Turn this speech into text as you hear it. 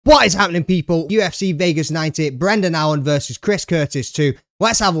What is happening, people? UFC Vegas 90, Brendan Allen versus Chris Curtis 2.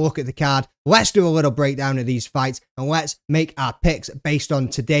 Let's have a look at the card. Let's do a little breakdown of these fights and let's make our picks based on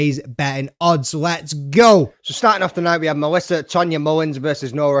today's betting odds. Let's go. So starting off tonight, we have Melissa Tonya Mullins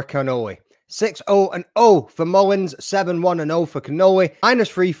versus Nora Cannoli. 6-0-0 for Mullins, 7-1-0 for Cannoli,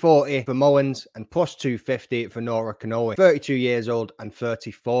 -340 for Mullins, and +250 for Nora Cannoli. 32 years old and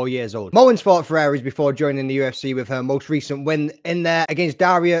 34 years old. Mullins fought for Aries before joining the UFC with her most recent win in there against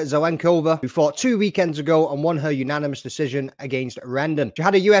Daria Zelenkova, who fought 2 weekends ago and won her unanimous decision against Rendon. She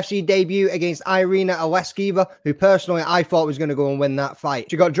had a UFC debut against Irina Aleskeva, who personally I thought was going to go and win that fight.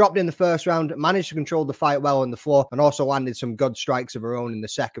 She got dropped in the first round, managed to control the fight well on the floor, and also landed some good strikes of her own in the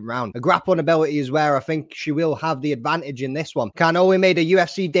second round. The grappling ability is where I think she will have the advantage in this one. Cannoli made a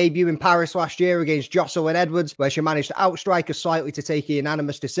UFC debut in Paris last year against Jocelyn Edwards, where she managed to outstrike her slightly to take a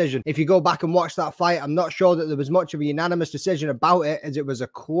unanimous decision. If you go back and watch that fight, I'm not sure that there was much of a unanimous decision about it, as it was a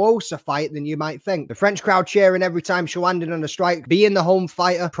closer fight than you might think. The French crowd cheering every time she landed on a strike, being the home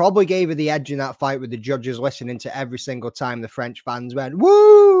fighter, probably gave her the edge in that fight, with the judges listening to every single time the French fans went,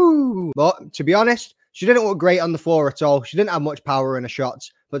 woo! But to be honest, she didn't look great on the floor at all. She didn't have much power in her shots.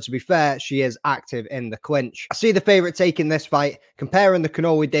 But to be fair, she is active in the clinch. I see the favourite taking this fight. Comparing the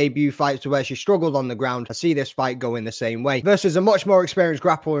Cannoli debut fights to where she struggled on the ground, I see this fight going the same way. Versus a much more experienced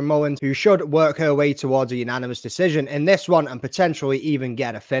grappler in Mullins, who should work her way towards a unanimous decision in this one and potentially even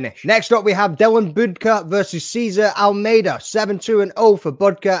get a finish. Next up, we have Dylan Budka versus Cesar Almeida. 7-2-0 for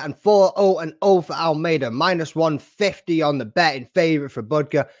Budka and 4-0-0 for Almeida. -150 on the bet in favour for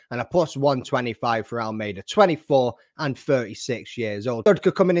Budka and a +125 for Almeida. 24 and 36 years old.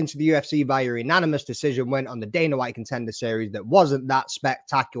 Budka coming into the UFC via a unanimous decision win on the Dana White Contender Series that wasn't that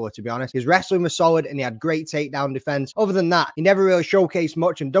spectacular, to be honest. His wrestling was solid and he had great takedown defense. Other than that, he never really showcased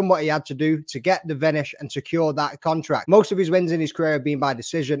much and done what he had to do to get the finish and secure that contract. Most of his wins in his career have been by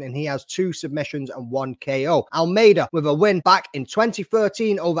decision, and he has 2 submissions and 1 KO. Almeida with a win back in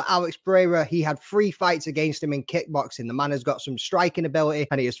 2013 over Alex Pereira. He had 3 fights against him in kickboxing. The man has got some striking ability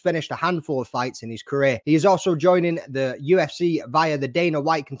and he has finished a handful of fights in his career. He is also joining the UFC via the Dana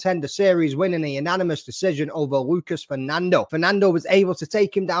White Contender Series, winning a unanimous decision over Lucas Fernando. Fernando was able to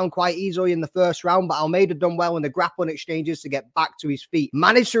take him down quite easily in the first round, but Almeida done well in the grappling exchanges to get back to his feet.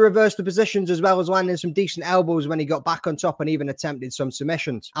 Managed to reverse the positions as well as landing some decent elbows when he got back on top and even attempted some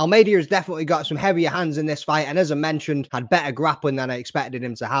submissions. Almeida has definitely got some heavier hands in this fight and, as I mentioned, had better grappling than I expected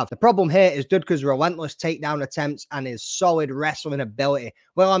him to have. The problem here is Dudka's relentless takedown attempts and his solid wrestling ability.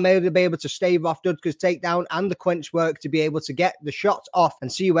 Will Almeida be able to stave off Dudka's takedown and the clinch work to be able to get the shots off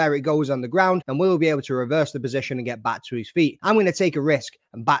and see where it goes on the ground, and will he be able to reverse the position and get back to his feet? I'm going to take a risk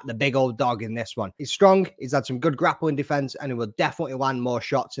and back the big old dog in this one. He's strong, he's had some good grappling defense, and he will definitely land more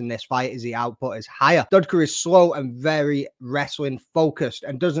shots in this fight as the output is higher. Dudka is slow and very wrestling focused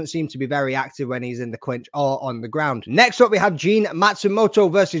and doesn't seem to be very active when he's in the clinch or on the ground. Next up, we have Gene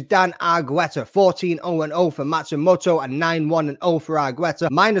Matsumoto versus Dan Argueta. 14-0-0 for Matsumoto and 9-1-0 for Argueta.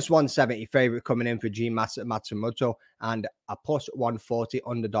 -170 favorite coming in for Gene Matsumoto and a +140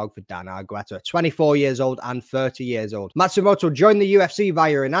 underdog for Dan Argueta. 24 years old and 30 years old. Matsumoto joined the UFC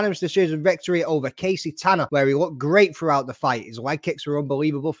via a unanimous decision victory over Casey Tanner, where he looked great throughout the fight. His leg kicks were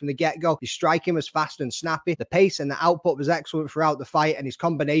unbelievable from the get-go. His striking was fast and snappy. The pace and the output was excellent throughout the fight, and his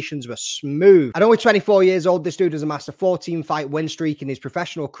combinations were smooth. At only 24 years old, this dude has amassed a 14-fight win streak in his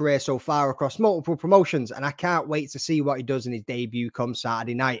professional career so far across multiple promotions, and I can't wait to see what he does in his debut come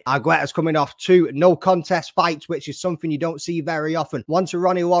Saturday night. Argueta's coming off 2 no-contest fights, which is something you don't see very often. One to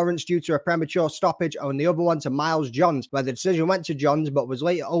Ronnie Lawrence due to a premature stoppage, and the other one to Miles Johns, where the decision went to Johns but was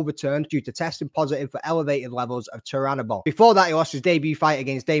later overturned due to testing positive for elevated levels of Turinabol. Before that, he lost his debut fight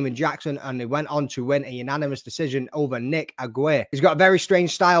against Damon Jackson, and he went on to win a unanimous decision over Nick Aguirre. He's got a very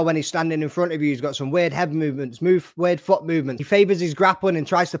strange style when he's standing in front of you. He's got some weird head movements, weird foot movements. He favors his grappling and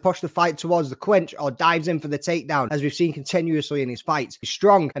tries to push the fight towards the clinch or dives in for the takedown, as we've seen continuously in his fights. He's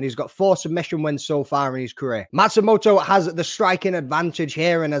strong and he's got 4 submission wins so far in his career. Matsumoto has the striking advantage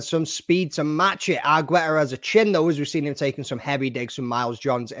here and has some speed to match it. Argueta has a chin though, as we've seen him taking some heavy digs from Miles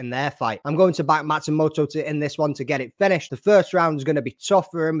Johns in their fight. I'm going to back Matsumoto in this one to get it finished. The first round is going to be tough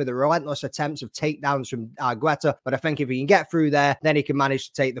for him with the relentless attempts of takedowns from Argueta, but I think if he can get through there, then he can manage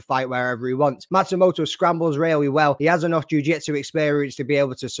to take the fight wherever he wants. Matsumoto scrambles really well. He has enough jiu-jitsu experience to be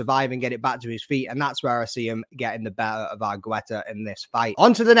able to survive and get it back to his feet, and that's where I see him getting the better of Argueta in this fight.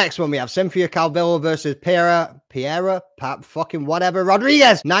 On to the next one, we have Cynthia Calvillo versus Piera Sierra, Pap, fucking whatever.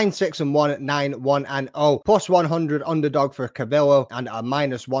 Rodriguez, 9-6-1, 9-1-0. Plus 100 underdog for Cavillo and a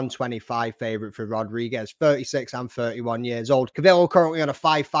minus 125 favorite for Rodriguez, 36 and 31 years old. Cavillo currently on a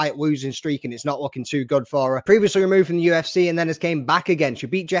 5-fight losing streak and it's not looking too good for her. Previously removed from the UFC and then has came back again. She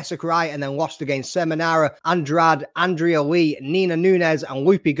beat Jessica Wright and then lost against Seminara, Andrade, Andrea Lee, Nina Nunes and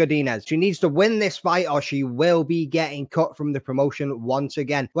Lupi Godinez. She needs to win this fight or she will be getting cut from the promotion once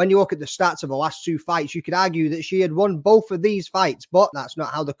again. When you look at the stats of the last two fights, you could argue that she had won both of these fights, but that's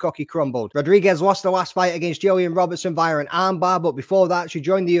not how the cookie crumbled. Rodriguez lost the last fight against Jillian Robertson via an armbar, but before that, she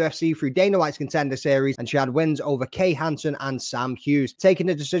joined the UFC through Dana White's Contender Series, and she had wins over Kay Hansen and Sam Hughes. Taking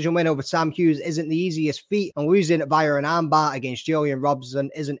a decision win over Sam Hughes isn't the easiest feat, and losing via an armbar against Jillian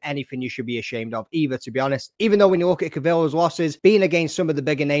Robertson isn't anything you should be ashamed of either, to be honest. Even though when you look at Cavillo's losses, being against some of the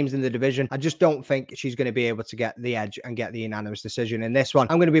bigger names in the division, I just don't think she's going to be able to get the edge and get the unanimous decision in this one.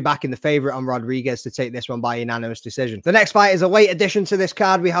 I'm going to be backing the favorite on Rodriguez to take this one by unanimous decision. The next fight is a late addition to this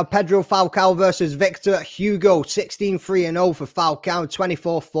card. We have Pedro Falcao versus Victor Hugo. 16-3-0 for Falcao,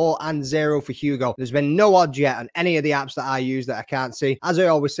 24-4-0 for Hugo. There's been no odds yet on any of the apps that I use that I can't see. As I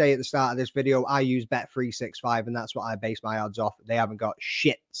always say at the start of this video, I use Bet365 and that's what I base my odds off. They haven't got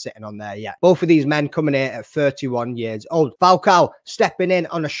shit sitting on there yet. Both of these men coming here at 31 years old. Falcao stepping in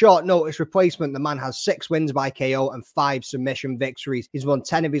on a short notice replacement. The man has 6 wins by KO and 5 submission victories. He's won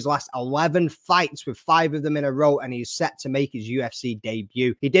 10 of his last 11 fights with 5 of them in a row and he's set to make his UFC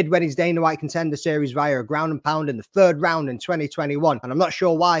debut. He did win his Dana White Contender Series via a ground and pound in the 3rd round in 2021 and I'm not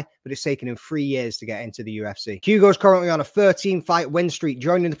sure why, but it's taken him 3 years to get into the UFC. Hugo's currently on a 13-fight win streak,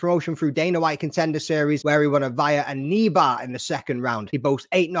 joining the promotion through Dana White Contender Series where he won via a knee bar in the 2nd round. He boasts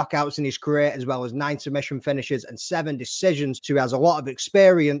 8 knockouts in his career as well as 9 submission finishes and 7 decisions, so he has a lot of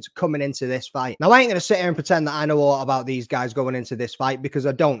experience coming into this fight. Now, I ain't going to sit here and pretend that I know a lot about these guys going into this fight because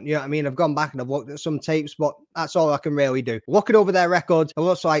I don't, you know what I mean? I've gone back and I've looked at some tapes, but that's all I can really do. Looking over their records, it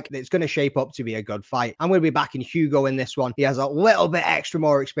looks like it's going to shape up to be a good fight. I'm going to be backing Hugo in this one. He has a little bit extra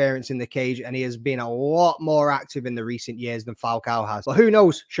more experience in the cage and he has been a lot more active in the recent years than Falcao has. But who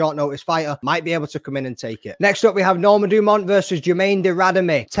knows? Short notice fighter might be able to come in and take it. Next up, we have Norma Dumont versus Germaine de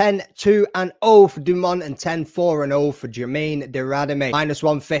Radamé. 10-2-0 for Dumont and 10-4-0 for Germaine de Radamé. Minus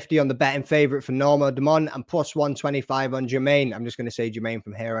 150 on the betting favorite for Norma Dumont and plus 125 on Germaine. I'm just going to say Germaine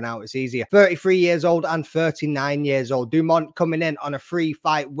from here on out. It's easier. 33 years old and 39 years old. Dumont coming in on a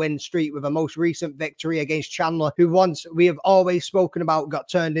 3-fight win streak with a most recent victory against Chandler, who once we have always spoken about got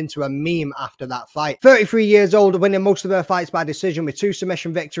turned into a meme after that fight. 33 years old, winning most of her fights by decision with 2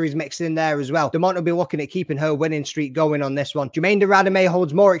 submission victories mixed in there as well. Dumont will be looking at keeping her winning streak going on this one. Germaine de Radamé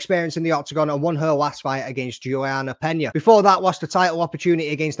holds more experience in the octagon and won her last fight against Juliana Pena. Before that, lost a title opportunity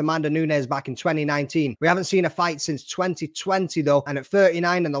against Amanda Nunes back in 2019. We haven't seen a fight since 2020 though, and at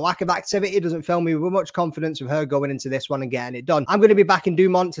 39 and the lack of activity doesn't fill me with much confidence of her going into this one and getting it done. I'm going to be backing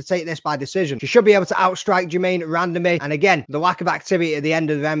Dumont to take this by decision. She should be able to outstrike Germaine Radamé, and again, the lack of activity at the end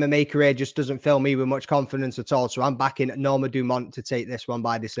of the MMA career just doesn't fill me with much confidence at all, so I'm backing Norma Dumont to take this one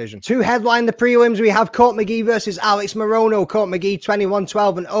by decision. To headline the prelims, we have Court McGee versus Alex Morono. Court McGee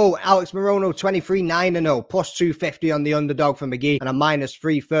 21-12-0, Alex Morono 23-9-0, plus 250 on the underdog for McGee and a minus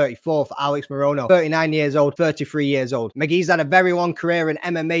 334 for Alex Morono. 39 years old, 33 years old. McGee's had a very long career in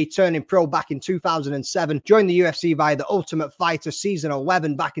MMA, turning pro back in 2007, joined the UFC via the Ultimate Fighter Season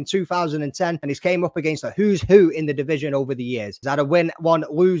 11 back in 2010, and he's came up against a who's who in the division over the years. He's had a win one,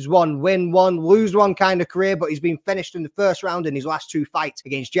 lose one, win one, lose one kind of career, but he's been finished in the 1st round in his last 2 fights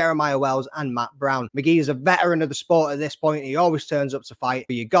against Jeremiah Wells and Matt Brown. McGee is a veteran of the sport at this point. He always turns up to fight,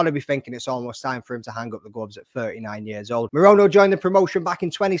 but you got to be thinking it's almost time for him to hang up the gloves at 39 years old. Morono joined the promotion back in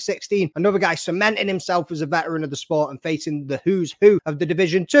 2016. Another guy cementing himself as a veteran of the sport and facing the who's who of the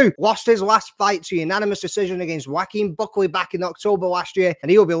Division 2. Lost his last fight to unanimous decision against Joaquin Buckley back in October last year,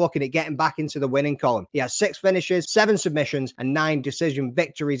 and he'll be looking at getting back into the winning column. He has 6 finishes, 7 submissions, and 9 decision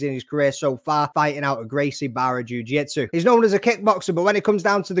victories in his career so far, fighting out of Gracie Barra Jiu-Jitsu. He's known as a kickboxer, but when it comes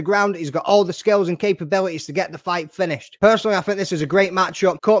down to the ground, he's got all the skills and capabilities to get the fight finished. Personally, I think this is a great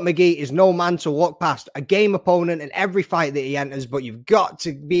matchup. Court McGee is no man to look past. A game opponent in every fight that he enters, but you've got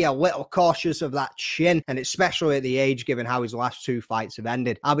to be a little cautious of that chin, and especially at the age, given how his last 2 fights have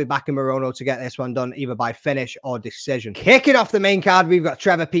ended. I'll be backing Morono to get this one done either by finish or decision. Kicking off the main card, we've got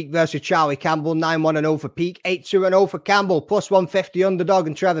Trevor Peek versus Charlie Campbell. 9-1-0 for Peek, 8-2-0 for Campbell, plus 150 underdog,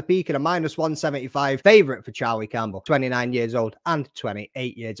 and Trevor Peek at a minus 175 favorite for Charlie Campbell. 29 years old and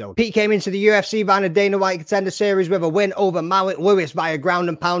 28 years old. Peek came into the UFC via a Dana White Contender Series with a win over Malik Lewis via by a ground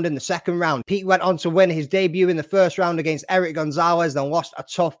and pound in the second round. Peak went on to win his debut in the first round against Eric Gonzalez, then lost a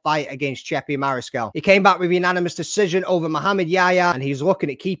tough fight against Chepe Mariscal. He came back with unanimous decision over Muhammad Yahya, and he's looking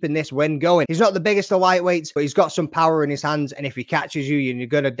at keeping this win going. He's not the biggest of lightweights, but he's got some power in his hands, and if he catches you, you're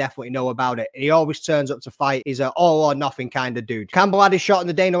going to definitely know about it. He always turns up to fight. He's an all or nothing kind of dude. Campbell had his shot in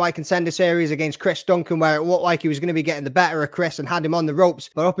the Dana White Contender Series against Chris Duncan, where it looked like he was going to be getting the better of Chris and had him on the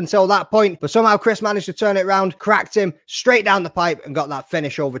ropes, but up until that point, but somehow Chris managed to turn it around, cracked him straight down the pipe, and got that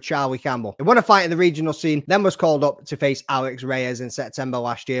finish over Charlie Campbell. He won a fight in the regional scene, then was called up to face Alex Reyes in September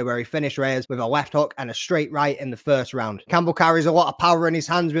last year, where he finished Reyes with a left hook and a straight right in the first round. Campbell carries a lot of power in his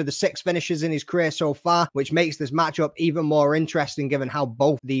hands with the 6 finishes in his career so far, which makes this matchup even more interesting given how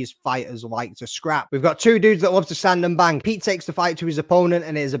both these fighters like to scrap. We've got two dudes that love to stand and bang. Pete takes the fight to his opponent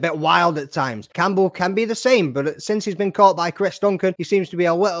and it is a bit wild at times. Campbell can be the same, but since he's been caught by Chris Duncan, he seems to be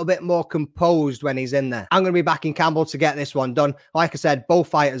a little bit more composed when he's in there. I'm going to be backing Campbell to get this one done. Like I said, both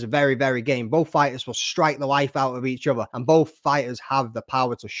fighters are very, very game. Both fighters will strike the life out of each other, and both fighters have the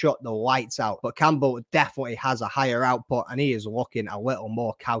power to shut the lights out. But Campbell definitely has a higher output, and he is looking a little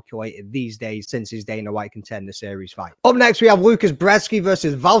more calculated these days since his Dana White Contender Series fight. Up next, we have Lucas Brzeski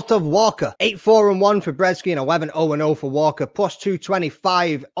versus Walter Walker. 8-4-1 for Brzeski and 11-0-0 for Walker. Plus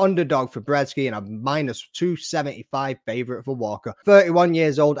 225 underdog for Brzeski and a minus 275 favorite for Walker. 31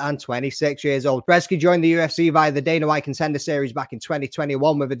 years old and 26 years old. Brzeski joined the UFC via the Dana White Contender Series back in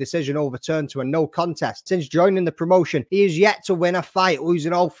 2021 with a decision overturned to a no contest. Since joining the promotion, he is yet to win a fight,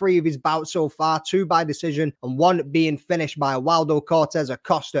 losing all 3 of his bouts so far, 2 by decision and 1 being finished by Waldo Cortez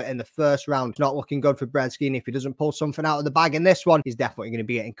Acosta in the first round. Not looking good for Brzeski, and if he doesn't pull something out of the bag in this one, he's definitely going to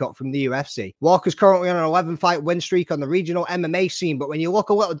be getting cut from the UFC. Walker's currently on an 11-fight win streak on the regional MMA scene, but when you look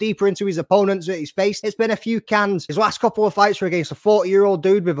a little deeper into his opponents that he's faced, it's been a few cans. His last couple of fights were against a 40-year-old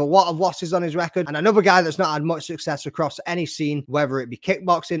dude with a lot of losses on his record, and another guy that's not had much success across any scene, whether it be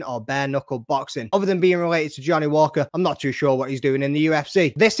kickboxing or bare-knuckle boxing. Other than being related to Johnny Walker, I'm not too sure what he's doing in the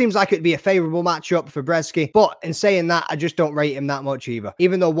UFC. This seems like it'd be a favorable matchup for Brzeski, but in saying that, I just don't rate him that much either.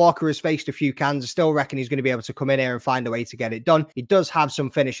 Even though Walker has faced a few cans, I still reckon he's going to be able to come in here and find a way to get it done. He does have some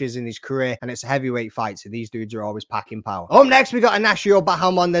finishes in his career, and it's a heavyweight fight, so these dudes are always packing power. Up next, we got Ignacio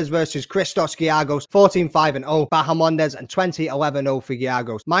Bahamondes versus Christos Giagos. 14-5-0 Bahamondes and 20-11-0 for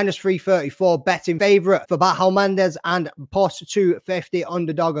Giagos. Minus 334 betting favorite for Bahamondes and plus 250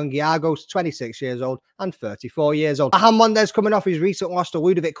 underdog on Giagos. 26 years old and 34 years old. Bahamondes coming off his recent loss to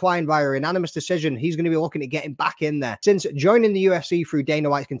Ludovic Klein via unanimous decision. He's going to be looking at getting back in there. Since joining the UFC through Dana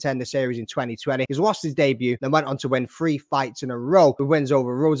White's Contender Series in 2020, he's lost his debut, then went on to win 3 fights in a row with wins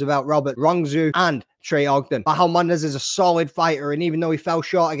over Roosevelt Robert, Rongzhu, and Trey Ogden. Bahamondes is a solid fighter, and even though he fell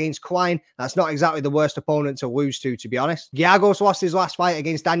short against Klein, that's not exactly the worst opponent to lose to be honest. Giagos lost his last fight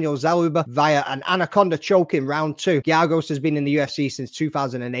against Daniel Zaluba via an anaconda choke in round 2. Giagos has been in the UFC since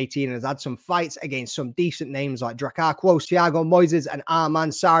 2018 and has had some fights against some decent names like Drakkar Klose, Thiago Moises, and Arman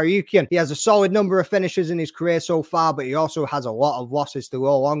Tsarukyan. He has a solid number of finishes in his career so far, but he also has a lot of losses to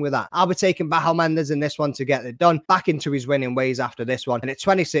go along with that. I'll be taking Bahamondes in this one to get it done, back into his winning ways after this one, and at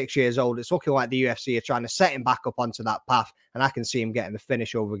 26 years old, it's looking like the UFC are trying to set him back up onto that path, and I can see him getting the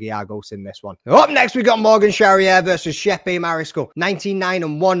finish over Giagos in this one. Up next, we got Morgan Charrier versus Chepe Mariscal.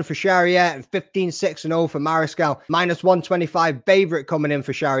 19-9-1 for Charrier and 15-6-0 for Mariscal. Minus 125 favorite coming in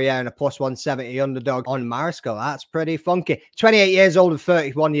for Charrier and a plus 170 underdog on Mariscal. That's pretty funky. 28 years old and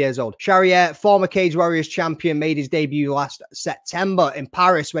 31 years old. Charrier, former Cage Warriors champion, made his debut last September in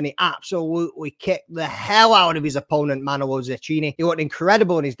Paris when he absolutely kicked the hell out of his opponent, Manuel Cecchini. He looked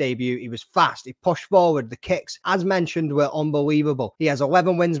incredible in his debut. He was fast. He pushed forward. The kicks, as mentioned, were unbelievable. He has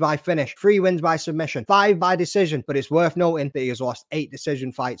 11 wins by finish, 3 wins by submission, 5 by decision, but it's worth noting that he has lost 8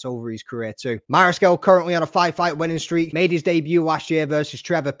 decision fights over his career too. Mariscal currently on a 5-fight winning streak, made his debut last year versus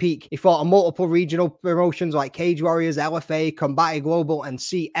Trevor Peak. He fought on multiple regional promotions like Cage Warriors, LFA, Combate Global, and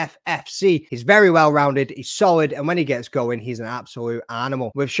CFFC. He's very well-rounded, he's solid, and when he gets going, he's an absolute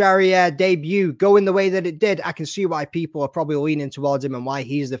animal. With Charrier debut going the way that it did, I can see why people are probably leaning towards him and why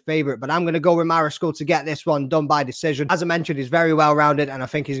he's the favorite, but I'm going to go with Mariscal to get this one done by decision. As I mentioned, he's very well-rounded, and I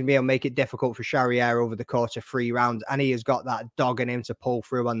think he's going to be able to make it difficult for Charrier over the course of 3 rounds, and he has got that dog in him to pull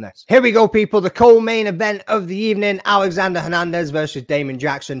through on this. Here we go, people. The co-main event of the evening, Alexander Hernandez versus Damon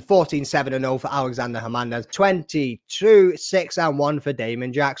Jackson. 14-7-0 for Alexander Hernandez. 22-6-1 for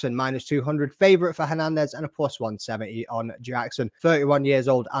Damon Jackson. Minus 200 favorite for Hernandez and a plus 170 on Jackson. 31 years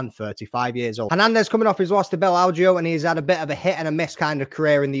old and 35 years old. Hernandez coming off his loss to Bel Algio, and he's had a bit of a hit and a miss kind of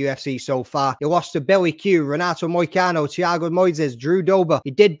career in the UFC so far. He lost to Billy Q, Renato Moicano, Thiago Moises, Drew Dober.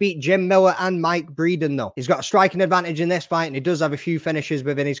 He did beat Jim Miller and Mike Breeden though. He's got a striking advantage in this fight, and he does have a few finishes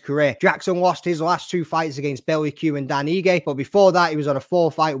within his career. Jackson lost his last 2 fights against Billy Q and Dan Dan Ige, but before that, he was on a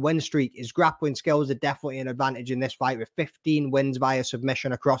 4-fight win streak. His grappling skills are definitely an advantage in this fight, with 15 wins via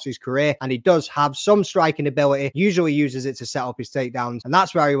submission across his career, and he does have some striking ability, usually uses it to set up his takedowns, and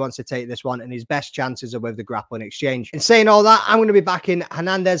that's where he wants to take this one, and his best chances are with the grappling exchange. In saying all that, I'm going to be backing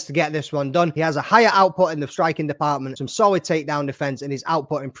Hernandez to get this one done. He has a higher output in the striking department, some solid takedown defense, and his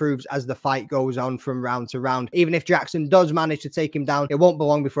output improves as the fight goes on from round to round. Even if Jackson does manage to take him down, it won't be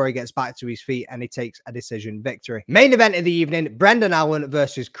long before he gets back to his feet and he takes a decision victory. Main event of the evening, Brendan Allen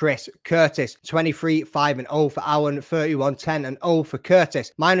versus Chris Curtis. 23-5-0 for Allen, 31-10-0 for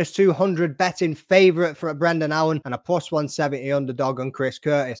Curtis. -200 betting favourite for Brendan Allen and a +170 underdog on Chris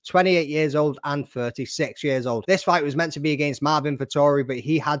Curtis. 28 years old and 36 years old. This fight was meant to be against Marvin Vettori, but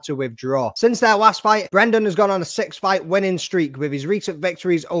he had to withdraw. Since their last fight, Brendan has gone on a 6-fight winning streak with his recent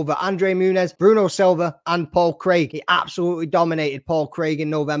victories over Andre Muniz, Bruno Silva, and Paul Craig. He absolutely dominated Paul Craig in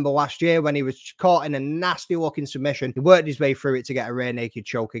November last year when he was caught in a nasty looking submission. He worked his way through it to get a rear naked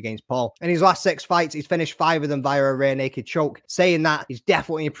choke against Paul. In his last 6 fights, he's finished 5 of them via a rear naked choke. Saying that, he's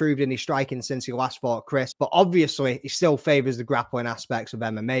definitely improved in his striking since he last fought Chris, but obviously he still favours the grappling aspects of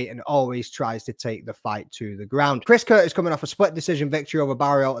MMA and always tries to take the fight to the ground. Chris Curtis coming off a split decision victory over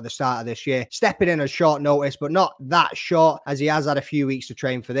Barrios at the start of this year, stepping in on short notice, but not that short, as he has had a few weeks to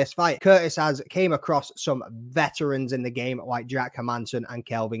train for this fight. Curtis has came across some veterans in the game like Jack Hermansson and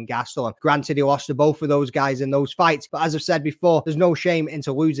Kelvin Gastelum. Granted, he lost to both of those guys in those fights, but as I've said before, there's no shame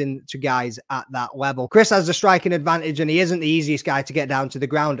into losing to guys at that level. Chris has the striking advantage, and he isn't the easiest guy to get down to the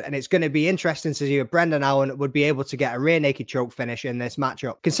ground, and it's going to be interesting to see if Brendan Allen would be able to get a rear naked choke finish in this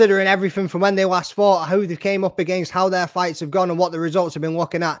matchup. Considering everything from when they last fought, who they came up against, how their fights have gone, and what the results have been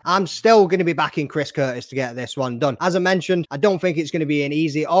looking at, I'm still going to be backing Chris Curtis to get this one done. As I mentioned, I don't think it's going to be an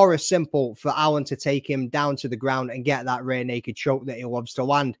easy or as simple for Allen to take him down to the ground and get that rear naked choke that he loves to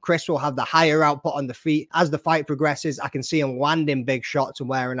land. Chris will have the higher output on the feet. As the fight progresses, I can see him landing big shots and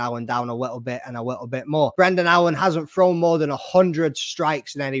wearing Allen down a little bit and a little bit more. Brendan Allen hasn't thrown more than 100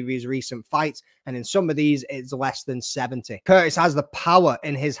 strikes in any of his recent fights, and in some of these, it's less than 70. Curtis has the power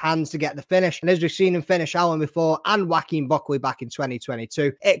in his hands to get the finish, and as we've seen him finish Allen before and Joaquin Buckley back in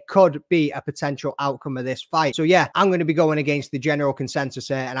 2022, it could be a potential outcome of this fight. So yeah, I'm going to be going against the general consensus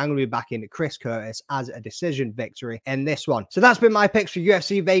here, and I'm going to be backing Chris Curtis as a decision victory in this one. So that's been my picks for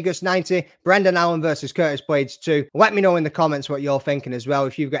UFC Vegas 90, Brendan Allen versus Curtis Blaydes 2. Let me know in the comments what you're thinking as well.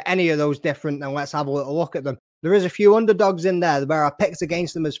 If you've got any of those different, then let's have a little look at them. There is a few underdogs in there where I picked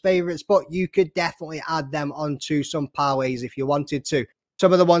against them as favourites, but you could definitely add them onto some parlays if you wanted to.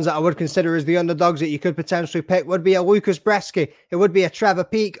 Some of the ones that I would consider as the underdogs that you could potentially pick would be a Lucas Bresky, it would be a Trevor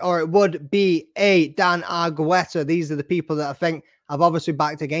Peake, or it would be a Dan Argueta. These are the people that I think I've obviously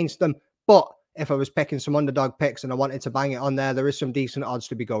backed against them, but if I was picking some underdog picks and I wanted to bang it on there is some decent odds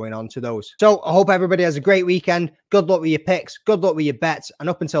to be going on to those. So I hope everybody has a great weekend. Good luck with your picks. Good luck with your bets. And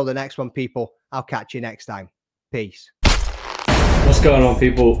up until the next one, people, I'll catch you next time. Peace. What's going on,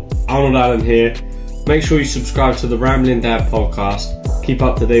 people? Arnold Allen here. Make sure you subscribe to the Rambling Dad podcast. Keep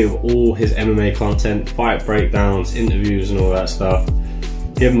up to date with all his MMA content, fight breakdowns, interviews, and all that stuff.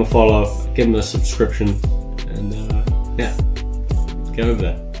 Give him a follow, give him a subscription, and yeah, get over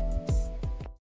there.